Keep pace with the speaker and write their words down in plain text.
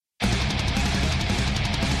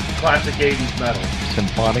classic 80s metal.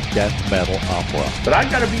 Symphonic death metal opera. But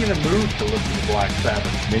I've got to be in the mood to listen to Black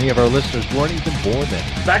Sabbath. Many of our listeners weren't even born then.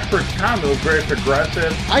 Back for its time, it was very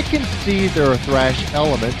progressive. I can see there are thrash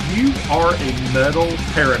elements. You are a metal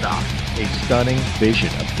paradox. A stunning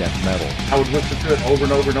vision of death metal. I would listen to it over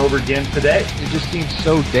and over and over again today. It just seems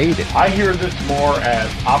so dated. I hear this more as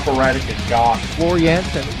operatic and goth. Floor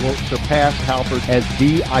Jansen will surpass Halford as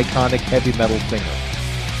the iconic heavy metal singer.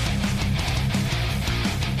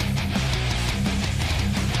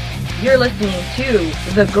 You're listening to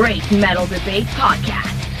the Great Metal Debate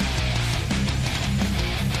Podcast.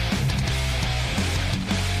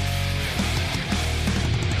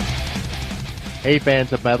 Hey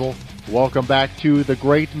fans of metal, welcome back to the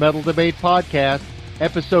Great Metal Debate Podcast,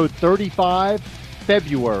 episode 35,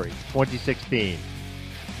 February 2016.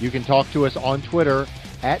 You can talk to us on Twitter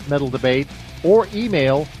at Metal Debate or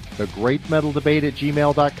email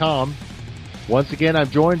thegreatmetaldebate@gmail.com. Once again, I'm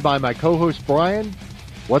joined by my co-host Brian.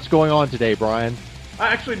 What's going on today, Brian?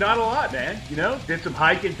 Actually, not a lot, man. You know, did some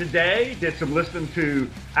hiking today, did some listening to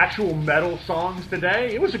actual metal songs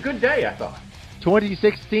today. It was a good day, I thought.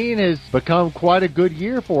 2016 has become quite a good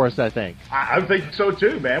year for us, I think. I think so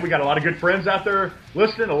too, man. We got a lot of good friends out there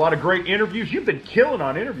listening, a lot of great interviews. You've been killing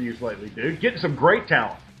on interviews lately, dude. Getting some great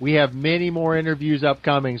talent. We have many more interviews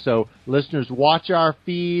upcoming, so listeners, watch our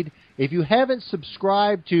feed. If you haven't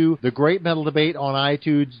subscribed to the Great Metal Debate on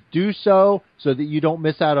iTunes, do so that you don't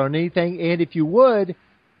miss out on anything. And if you would,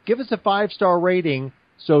 give us a 5-star rating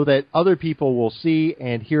so that other people will see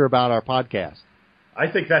and hear about our podcast. I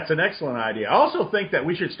think that's an excellent idea. I also think that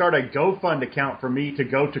we should start a GoFund account for me to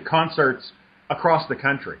go to concerts across the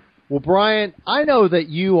country. Well, Brian, I know that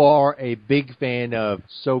you are a big fan of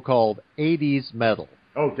so-called 80s metal.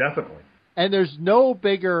 Oh, definitely. And there's no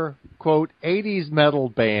bigger, quote, 80s metal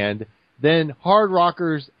band than hard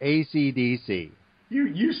rockers AC/DC.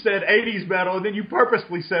 You said 80s metal, and then you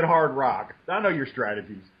purposely said hard rock. I know your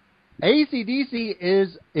strategies. AC/DC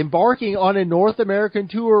is embarking on a North American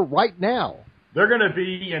tour right now. They're going to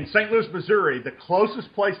be in St. Louis, Missouri, the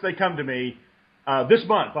closest place they come to me, this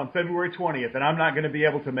month on February 20th, and I'm not going to be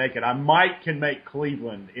able to make it. I can make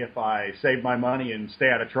Cleveland if I save my money and stay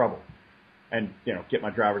out of trouble and, get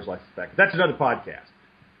my driver's license back. That's another podcast.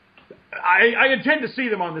 I intend to see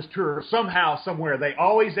them on this tour somehow, somewhere. They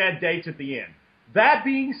always add dates at the end. That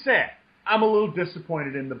being said, I'm a little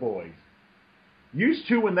disappointed in the boys. Used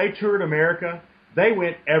to, when they toured America, they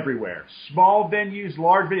went everywhere. Small venues,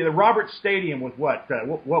 large venues. The Roberts Stadium was what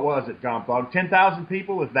was it, John Bog? 10,000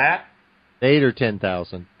 people, was that? 8 or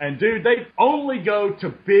 10,000. And, dude, they only go to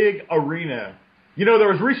big arena.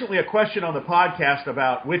 There was recently a question on the podcast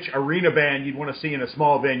about which arena band you'd want to see in a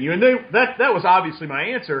small venue, and that was obviously my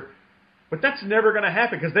answer, but that's never going to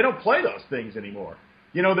happen because they don't play those things anymore.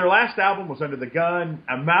 Their last album was Under the Gun,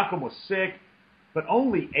 and Malcolm was sick, but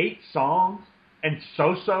only 8 songs, and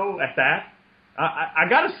so-so at that. I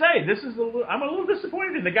got to say, I'm a little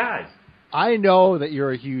disappointed in the guys. I know that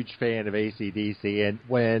you're a huge fan of AC/DC, and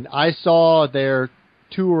when I saw their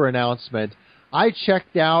tour announcement, I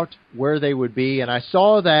checked out where they would be, and I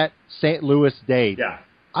saw that St. Louis date. Yeah.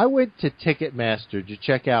 I went to Ticketmaster to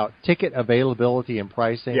check out ticket availability and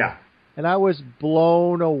pricing, and I was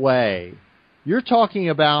blown away. You're talking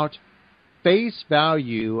about face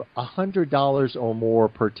value $100 or more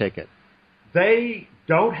per ticket. They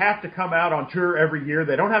don't have to come out on tour every year.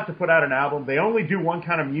 They don't have to put out an album. They only do one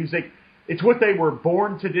kind of music. It's what they were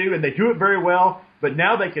born to do, and they do it very well, but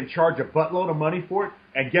now they can charge a buttload of money for it,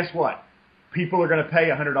 and guess what? People are going to pay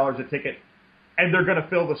 $100 a ticket, and they're going to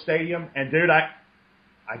fill the stadium. And, dude, I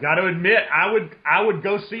got to admit, I would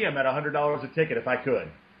go see them at $100 a ticket if I could.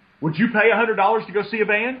 Would you pay $100 to go see a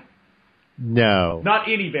band? No. Not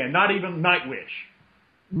any band, not even Nightwish.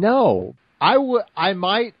 No. I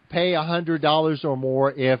might pay $100 or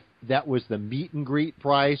more if that was the meet and greet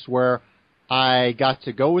price where I got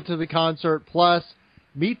to go to the concert plus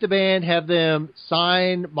meet the band, have them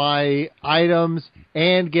sign my items,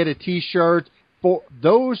 and get a T-shirt. For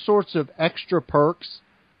those sorts of extra perks,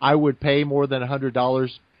 I would pay more than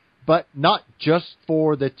 $100, but not just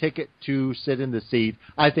for the ticket to sit in the seat.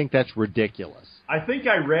 I think that's ridiculous. I think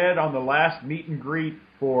I read on the last meet and greet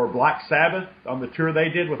for Black Sabbath on the tour they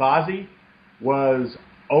did with Ozzy was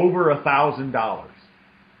over $1,000.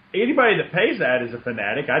 Anybody that pays that is a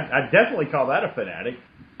fanatic. I'd definitely call that a fanatic.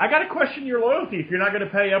 I got to question your loyalty if you're not going to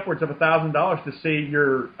pay upwards of $1,000 to see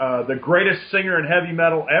the greatest singer in heavy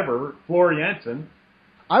metal ever, Floor Jansen.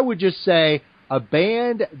 I would just say a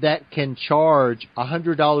band that can charge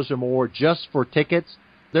 $100 or more just for tickets,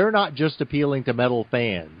 they're not just appealing to metal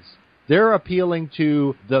fans. They're appealing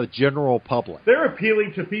to the general public. They're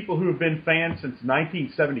appealing to people who have been fans since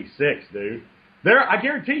 1976, dude. I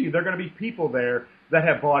guarantee you there are going to be people there that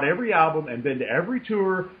have bought every album and been to every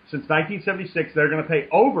tour since 1976. They're going to pay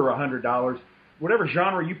over $100. Whatever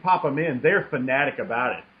genre you pop them in, they're fanatic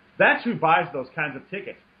about it. That's who buys those kinds of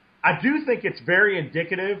tickets. I do think it's very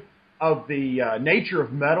indicative of the nature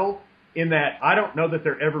of metal in that I don't know that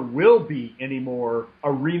there ever will be any more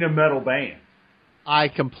arena metal bands. I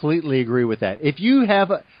completely agree with that. If you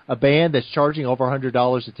have a band that's charging over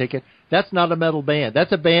 $100 a ticket, that's not a metal band.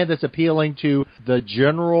 That's a band that's appealing to the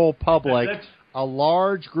general public, a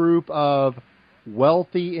large group of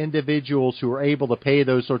wealthy individuals who are able to pay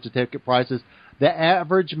those sorts of ticket prices. The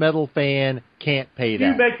average metal fan can't pay that.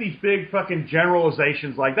 You make these big fucking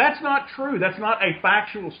generalizations like that's not true. That's not a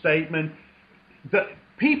factual statement. The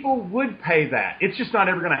people would pay that. It's just not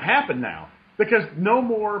ever going to happen now because no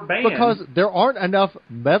more bands. Because there aren't enough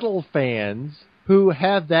metal fans who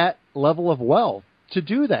have that level of wealth to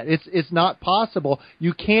do that. It's not possible.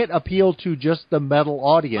 You can't appeal to just the metal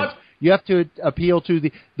audience. You have to appeal to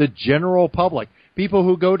the general public. People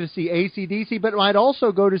who go to see AC/DC, but might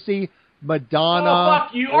also go to see Madonna. Oh,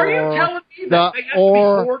 fuck you. Are you telling me that they have to be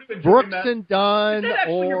poor to enjoy Brooks metal? and Dunn? Is that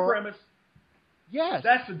actually your premise? Yes.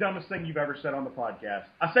 That's the dumbest thing you've ever said on the podcast.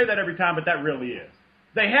 I say that every time, but that really is.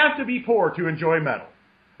 They have to be poor to enjoy metal.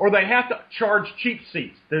 Or they have to charge cheap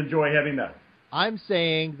seats to enjoy heavy metal. I'm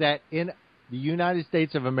saying that in the United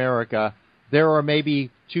States of America, there are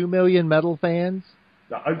maybe 2 million metal fans.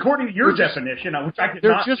 According to your definition, which I could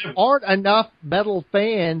there not... There just aren't enough metal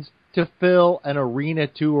fans to fill an arena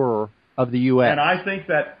tour of the U.S. And I think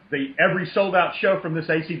that every sold-out show from this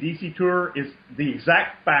AC/DC tour is the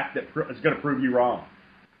exact fact that is going to prove you wrong.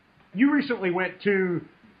 You recently went to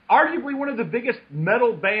arguably one of the biggest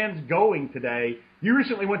metal bands going today. You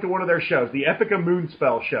recently went to one of their shows, the Epica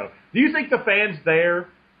Moonspell show. Do you think the fans there,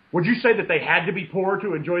 would you say that they had to be poor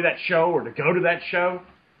to enjoy that show or to go to that show?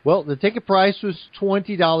 Well, the ticket price was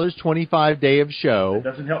 $20, 25 day of show. It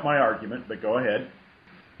doesn't help my argument, but go ahead.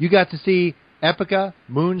 You got to see Epica,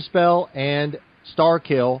 Moonspell, and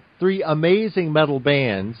Starkill, 3 amazing metal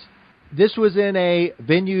bands. This was in a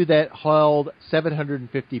venue that held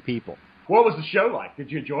 750 people. What was the show like?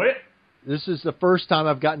 Did you enjoy it? This is the first time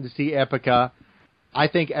I've gotten to see Epica. I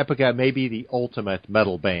think Epica may be the ultimate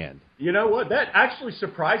metal band. You know what? That actually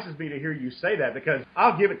surprises me to hear you say that because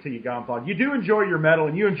I'll give it to you, Gonfog. You do enjoy your metal,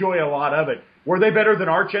 and you enjoy a lot of it. Were they better than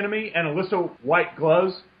Arch Enemy and Alyssa White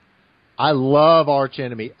Gloves? I love Arch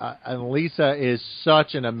Enemy. And Lisa is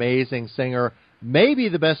such an amazing singer, maybe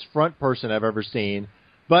the best front person I've ever seen.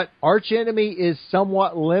 But Arch Enemy is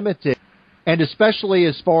somewhat limited, and especially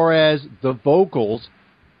as far as the vocals,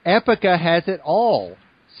 Epica has it all.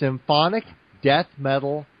 Symphonic, death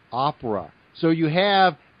metal, opera. So you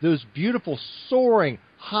have those beautiful, soaring,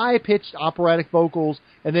 high-pitched operatic vocals,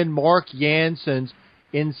 and then Mark Jansen's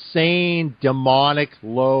insane, demonic,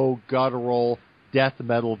 low, guttural, death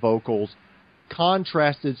metal vocals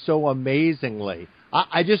contrasted so amazingly.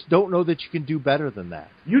 I just don't know that you can do better than that.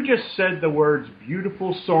 You just said the words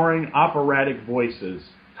beautiful, soaring, operatic voices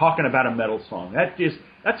talking about a metal song.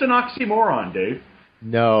 That's an oxymoron, dude.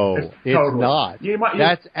 No, it's totally not.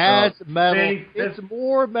 That's metal. See, it's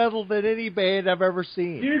more metal than any band I've ever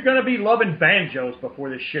seen. You're going to be loving banjos before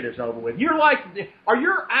this shit is over with. You're like, are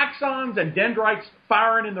your axons and dendrites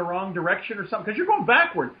firing in the wrong direction or something? Because you're going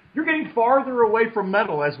backward. You're getting farther away from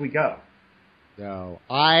metal as we go. No,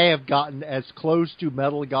 I have gotten as close to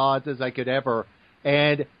metal gods as I could ever,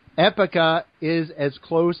 and Epica is as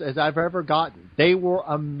close as I've ever gotten. They were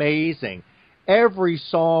amazing. Every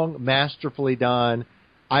song masterfully done.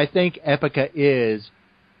 I think Epica is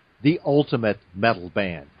the ultimate metal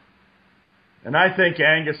band. And I think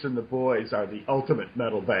Angus and the boys are the ultimate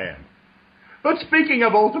metal band. But speaking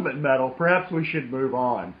of ultimate metal, perhaps we should move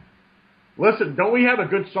on. Listen, don't we have a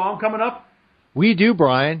good song coming up? We do,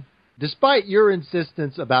 Brian. Despite your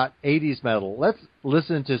insistence about 80s metal, let's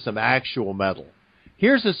listen to some actual metal.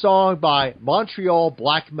 Here's a song by Montreal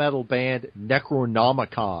black metal band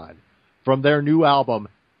Necronomicon from their new album,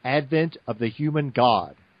 Advent of the Human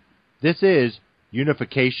God. This is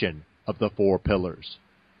Unification of the Four Pillars.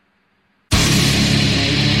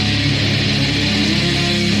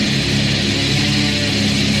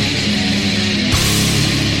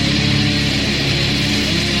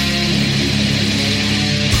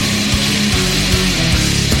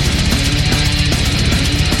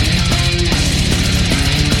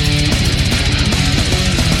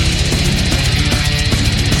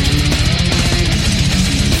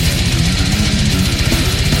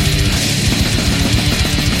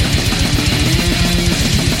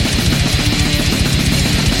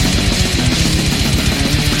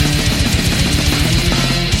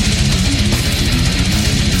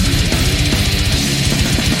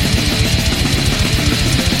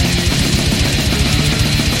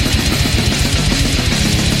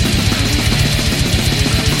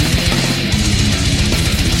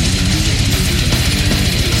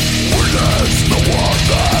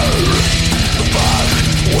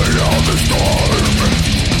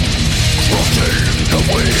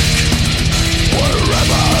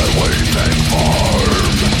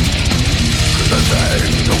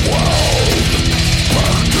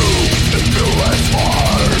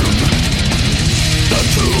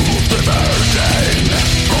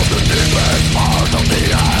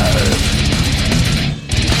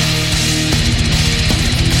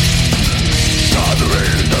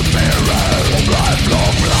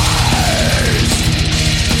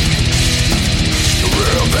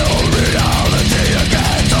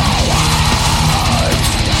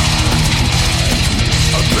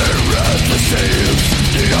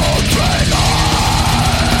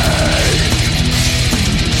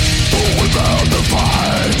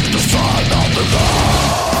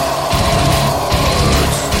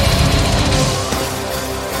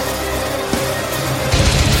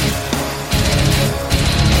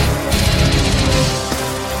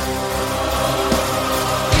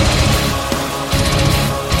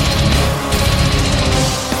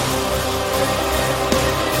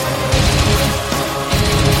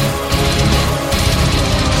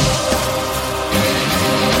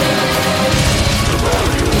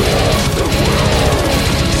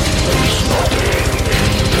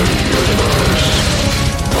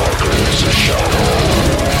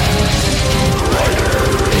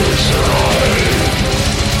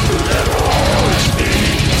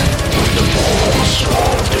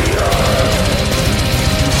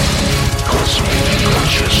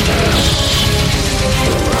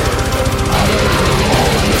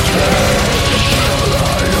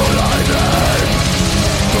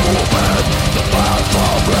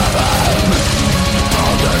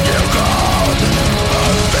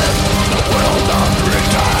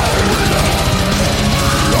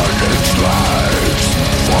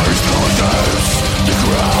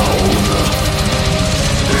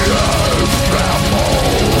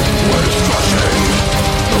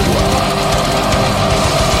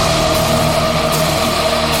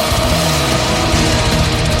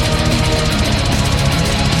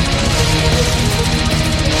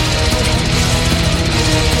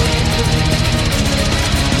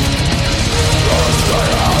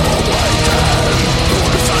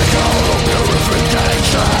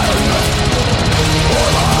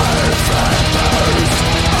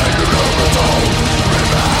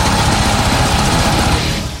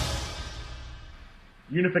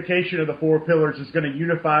 Unification of the four pillars is going to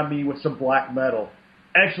unify me with some black metal.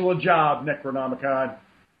 Excellent job, Necronomicon.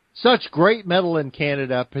 Such great metal in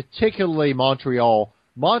Canada, particularly Montreal.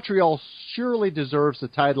 Montreal surely deserves the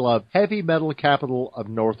title of heavy metal capital of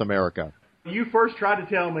North America. You first tried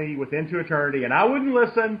to tell me with Into Eternity, and I wouldn't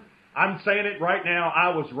listen. I'm saying it right now.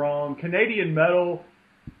 I was wrong. Canadian metal,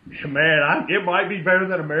 man, it might be better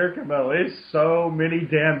than American metal. There's so many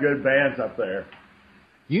damn good bands up there.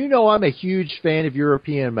 You know I'm a huge fan of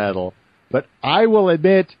European metal, but I will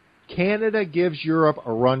admit Canada gives Europe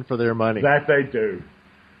a run for their money. That they do.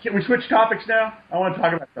 Can we switch topics now? I want to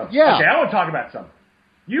talk about something. Yeah. Okay, I want to talk about something.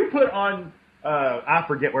 You put on, I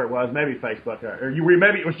forget where it was, maybe Facebook,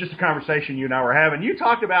 maybe it was just a conversation you and I were having. You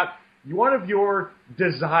talked about one of your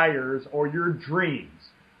desires or your dreams.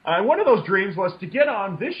 One of those dreams was to get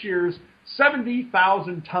on this year's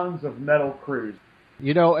 70,000 Tons of Metal cruise.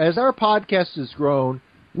 You know, as our podcast has grown,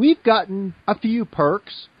 we've gotten a few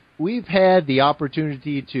perks. We've had the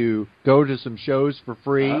opportunity to go to some shows for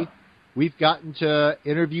free. We've gotten to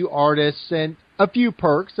interview artists and a few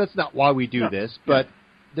perks. That's not why we do this, but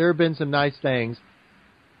there have been some nice things.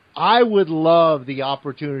 I would love the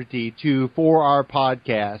opportunity to, for our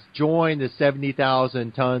podcast, join the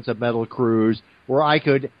 70,000 Tons of Metal cruise where I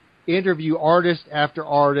could interview artist after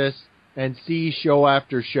artist and see show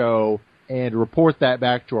after show and report that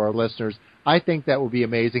back to our listeners. I think that would be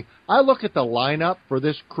amazing. I look at the lineup for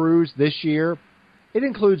this cruise this year. It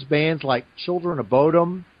includes bands like Children of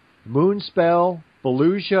Bodom, Moonspell,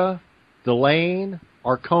 Fallujah, Delane,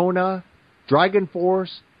 Arcona, Dragon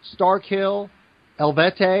Force, Starkill,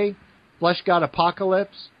 Helvete, Flesh God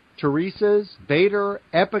Apocalypse, Teresa's, Vader,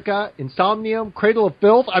 Epica, Insomnium, Cradle of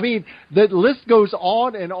Filth. I mean, the list goes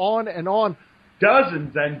on and on and on.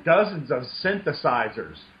 Dozens and dozens of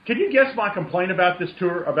synthesizers. Can you guess my complaint about this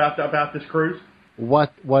tour, about this cruise?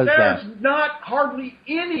 What was that? There's not hardly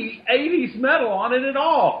any 80s metal on it at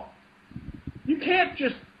all. You can't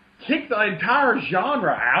just kick the entire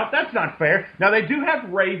genre out. That's not fair. Now, they do have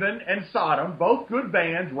Raven and Sodom, both good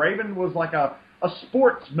bands. Raven was like a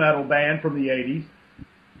sports metal band from the 80s.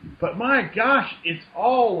 But my gosh, it's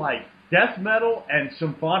all like death metal and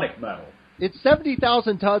symphonic metal. It's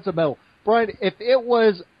 70,000 tons of metal. Brian, if it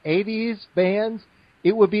was 80s bands,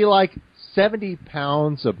 it would be like 70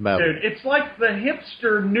 pounds of metal. Dude, it's like the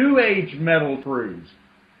hipster new age metal cruise,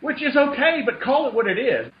 which is okay, but call it what it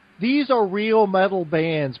is. These are real metal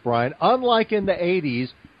bands, Brian. Unlike in the 80s,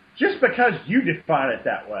 just because you define it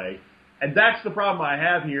that way, and that's the problem I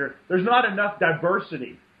have here, there's not enough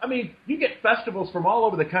diversity. I mean, you get festivals from all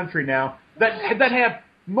over the country now that have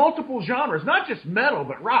multiple genres, not just metal,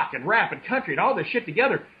 but rock and rap and country and all this shit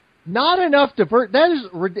together. Not enough that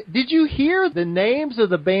is. Did you hear the names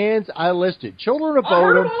of the bands I listed? Children of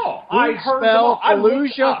Bodom, I heard them all.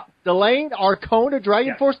 Fallujah, Delane, Arcona,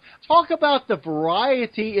 Dragon Force. Talk about the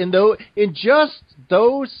variety in just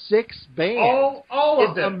those 6 bands. All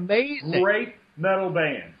of them. Amazing. Great metal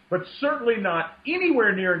bands, but certainly not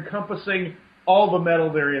anywhere near encompassing all the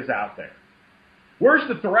metal there is out there. Where's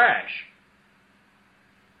the thrash?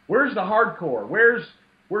 Where's the hardcore? Where's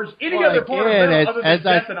any other part of metal other than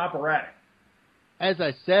death and operatic? As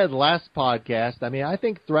I said last podcast, I mean, I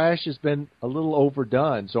think thrash has been a little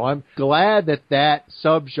overdone. So I'm glad that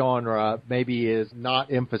subgenre maybe is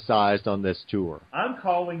not emphasized on this tour. I'm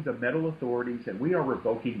calling the metal authorities, and we are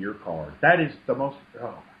revoking your card. That is the most...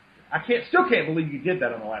 I still can't believe you did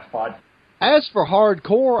that on the last pod. As for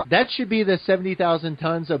hardcore, that should be the 70,000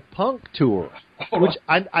 Tons of Punk tour, which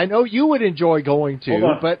I know you would enjoy going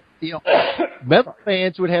to, but metal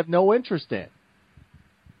fans would have no interest in.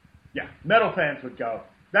 Yeah, metal fans would go.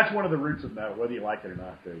 That's one of the roots of metal, whether you like it or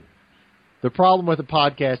not, dude. The problem with the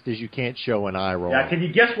podcast is you can't show an eye roll. Yeah, can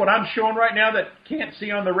you guess what I'm showing right now that can't see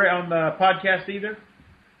on the podcast either?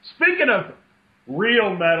 Speaking of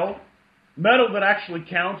real metal that actually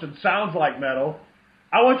counts and sounds like metal,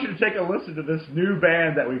 I want you to take a listen to this new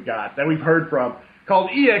band that we've heard from, called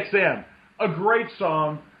EXM. A great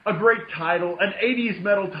song, a great title, an 80s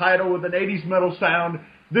metal title with an 80s metal sound.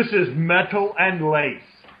 This is Metal and Lace.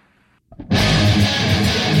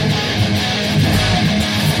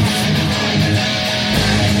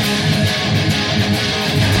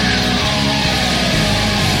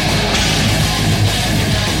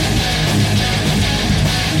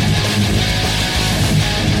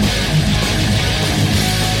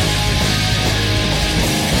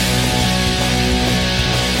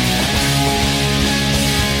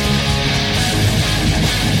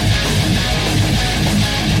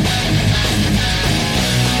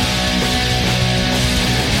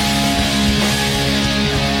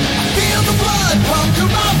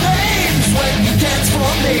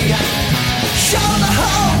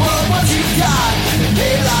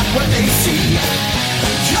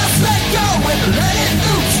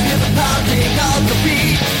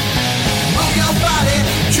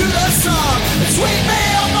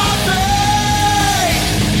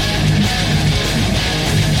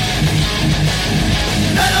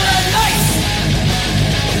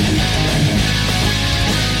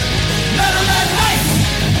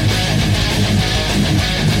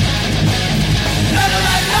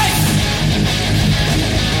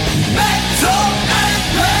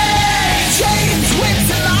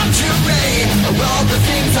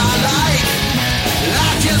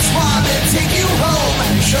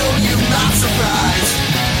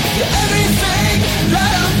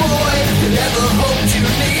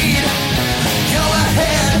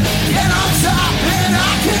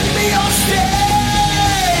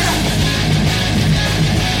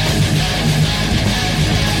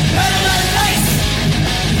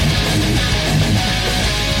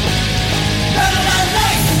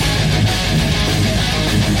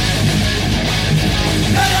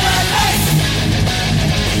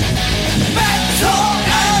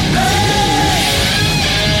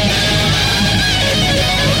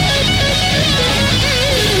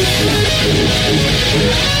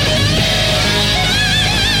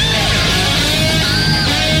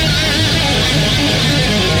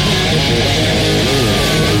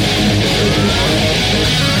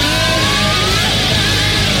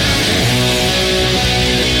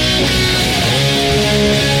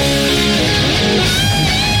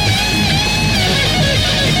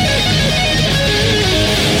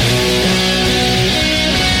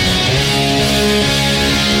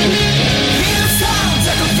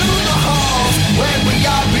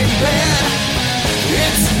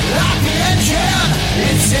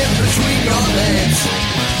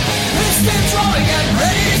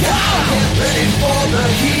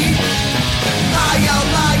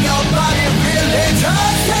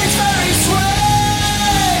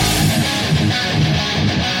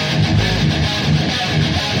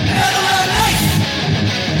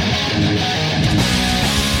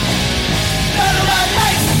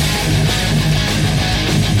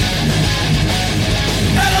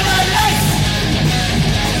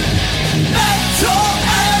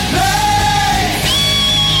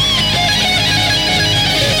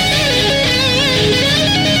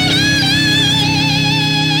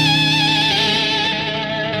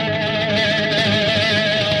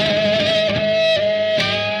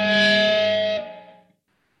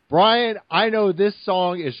 Brian, I know this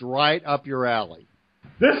song is right up your alley.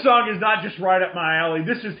 This song is not just right up my alley.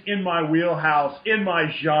 This is in my wheelhouse, in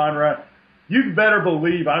my genre. You better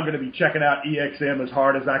believe I'm going to be checking out EXM as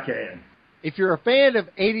hard as I can. If you're a fan of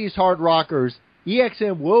 80s hard rockers,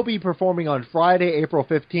 EXM will be performing on Friday, April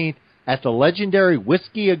 15th at the legendary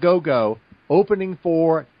Whiskey A Go-Go, opening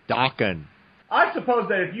for Dokken. I suppose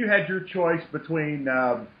that if you had your choice between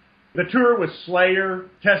the tour with Slayer,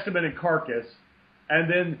 Testament, and Carcass, and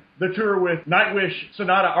then the tour with Nightwish,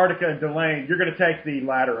 Sonata Arctica, and Delain, you're going to take the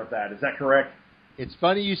latter of that. Is that correct? It's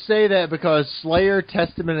funny you say that because Slayer,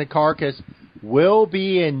 Testament, and Carcass will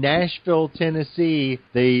be in Nashville, Tennessee,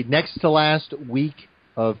 the next to last week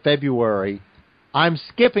of February. I'm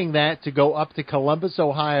skipping that to go up to Columbus,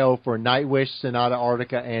 Ohio for Nightwish, Sonata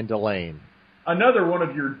Arctica, and Delain. Another one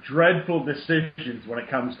of your dreadful decisions when it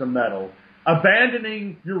comes to metal.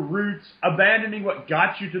 Abandoning your roots, abandoning what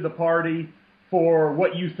got you to the party for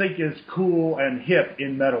what you think is cool and hip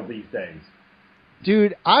in metal these days.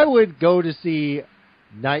 Dude, I would go to see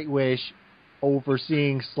Nightwish over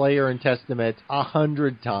seeing Slayer and Testament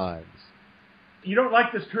 100 times. You don't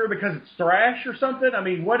like this tour because it's thrash or something? I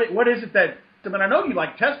mean, what is it that... I mean, I know you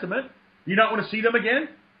like Testament. You don't want to see them again?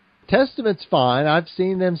 Testament's fine. I've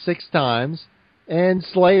seen them 6 times. And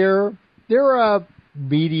Slayer, they're a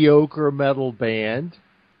mediocre metal band.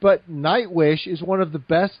 But Nightwish is one of the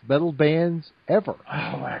best metal bands ever.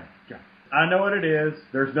 Oh, my God. I know what it is.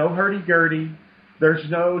 There's no hurdy-gurdy. There's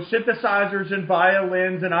no synthesizers and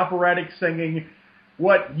violins and operatic singing.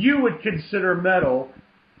 What you would consider metal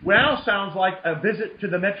now sounds like a visit to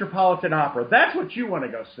the Metropolitan Opera. That's what you want to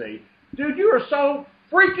go see. Dude, you are so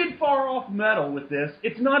freaking far off metal with this.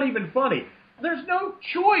 It's not even funny. There's no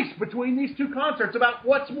choice between these two concerts about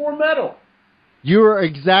what's more metal. You're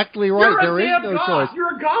exactly right. There is no goth. choice.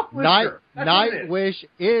 You're a goth listener. Nightwish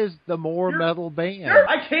is the more metal band.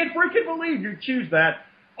 I can't freaking believe you choose that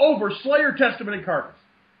over Slayer, Testament, and Carcass.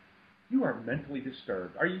 You are mentally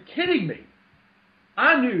disturbed. Are you kidding me?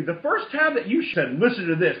 I knew the first time that you said, listen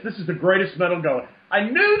to this, this is the greatest metal going. I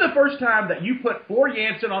knew the first time that you put Floor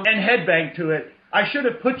Jansen on and headbang to it, I should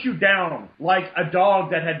have put you down like a dog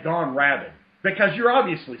that had gone rabid. Because you're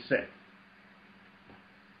obviously sick.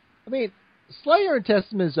 I mean, Slayer and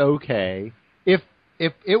Testament is okay. If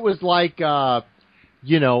it was like,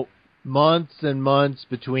 months and months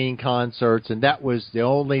between concerts and that was the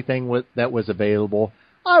only thing that was available,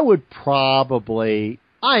 I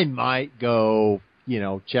might go,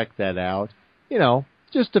 check that out,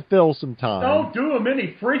 just to fill some time. Don't do them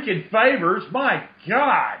any freaking favors. My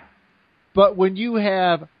God. But when you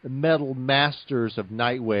have metal masters of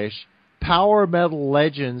Nightwish, power metal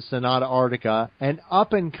legends Sonata Arctica, and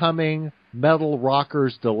up-and-coming metal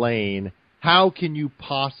rockers Delain, how can you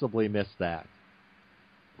possibly miss that?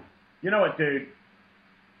 You know what, dude?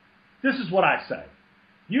 This is what I say.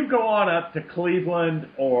 You go on up to Cleveland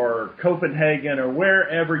or Copenhagen or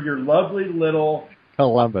wherever your lovely little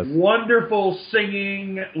Columbus, wonderful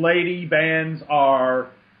singing lady bands are,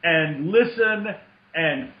 and listen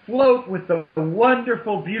and float with the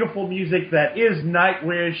wonderful, beautiful music that is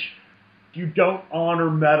Nightwish. You don't honor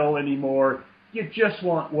metal anymore. You just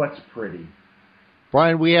want what's pretty.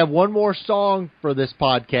 Brian, we have one more song for this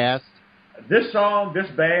podcast. This song, this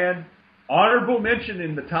band, honorable mention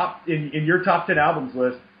in the top in your top 10 albums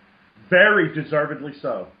list. Very deservedly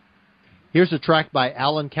so. Here's a track by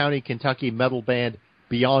Allen County, Kentucky metal band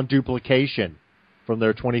Beyond Duplication from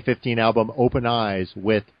their 2015 album Open Eyes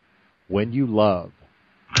with When You Love.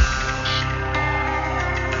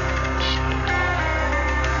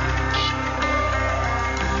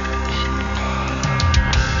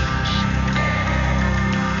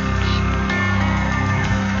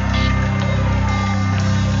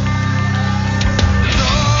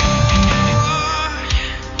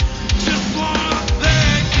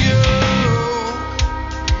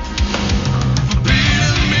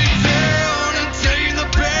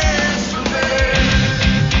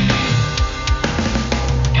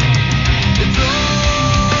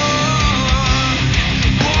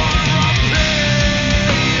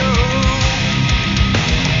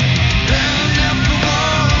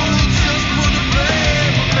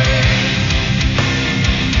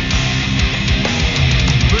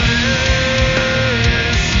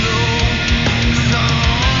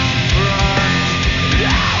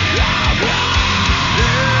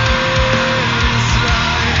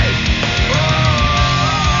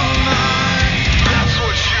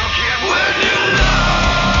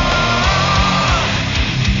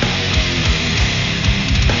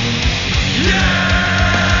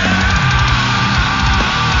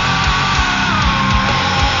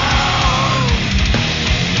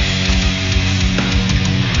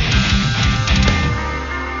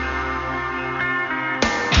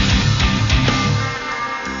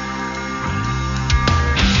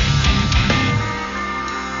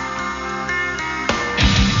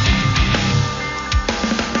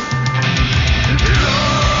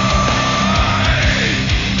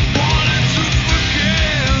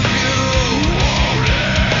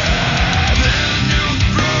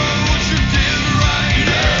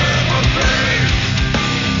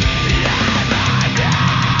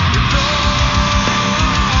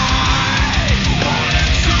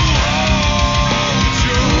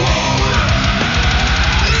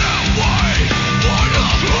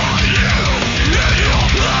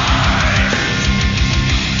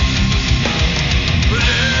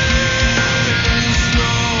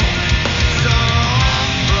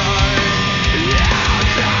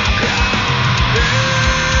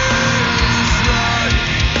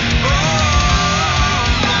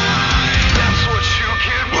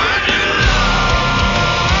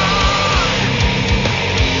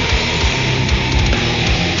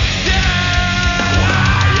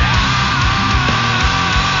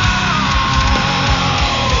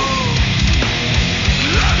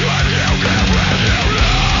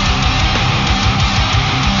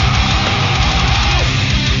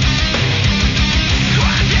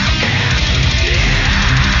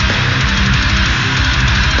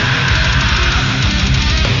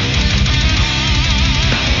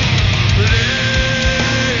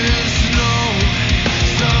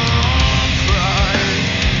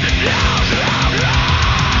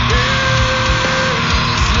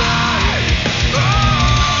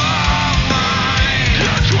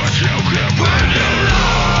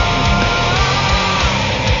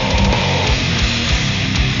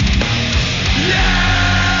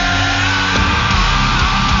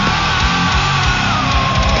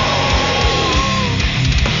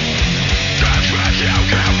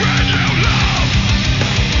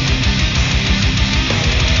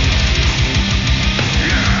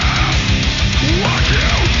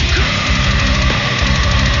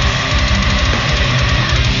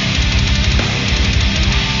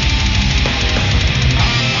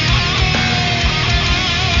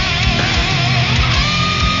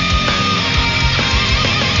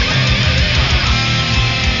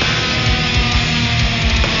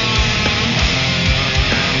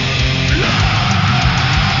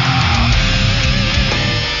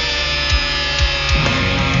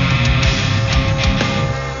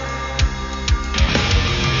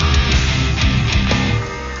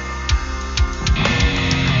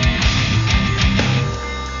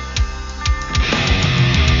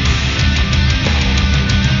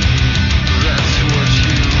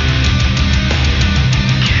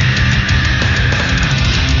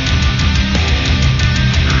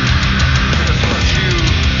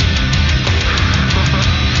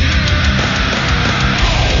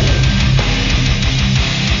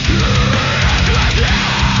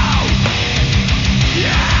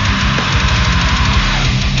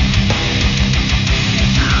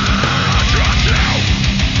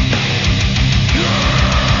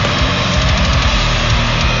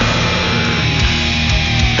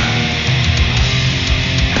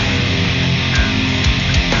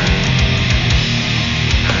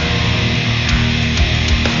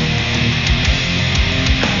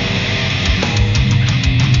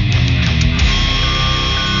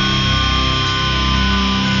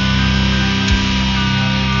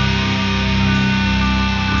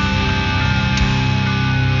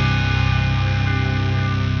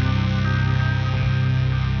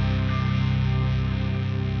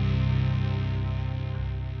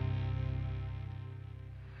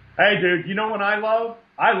 Hey, dude, you know what I love?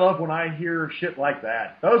 I love when I hear shit like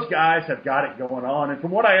that. Those guys have got it going on. And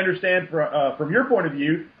from what I understand from your point of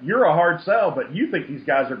view, you're a hard sell, but you think these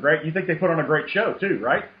guys are great. You think they put on a great show, too,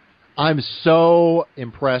 right? I'm so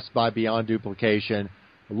impressed by Beyond Duplication.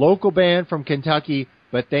 A local band from Kentucky,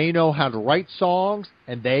 but they know how to write songs,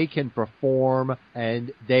 and they can perform,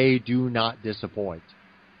 and they do not disappoint.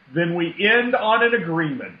 Then we end on an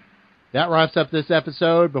agreement. That wraps up this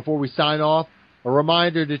episode. Before we sign off, a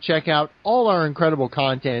reminder to check out all our incredible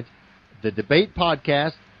content, the Debate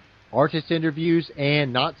Podcast, artist interviews,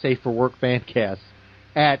 and Not Safe for Work fancasts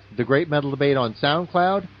at The Great Metal Debate on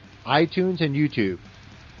SoundCloud, iTunes, and YouTube.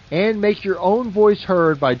 And make your own voice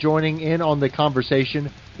heard by joining in on the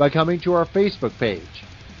conversation by coming to our Facebook page.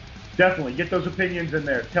 Definitely. Get those opinions in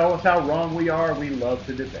there. Tell us how wrong we are. We love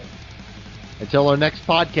to debate. Until our next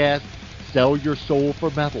podcast, sell your soul for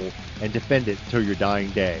metal and defend it till your dying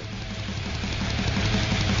day.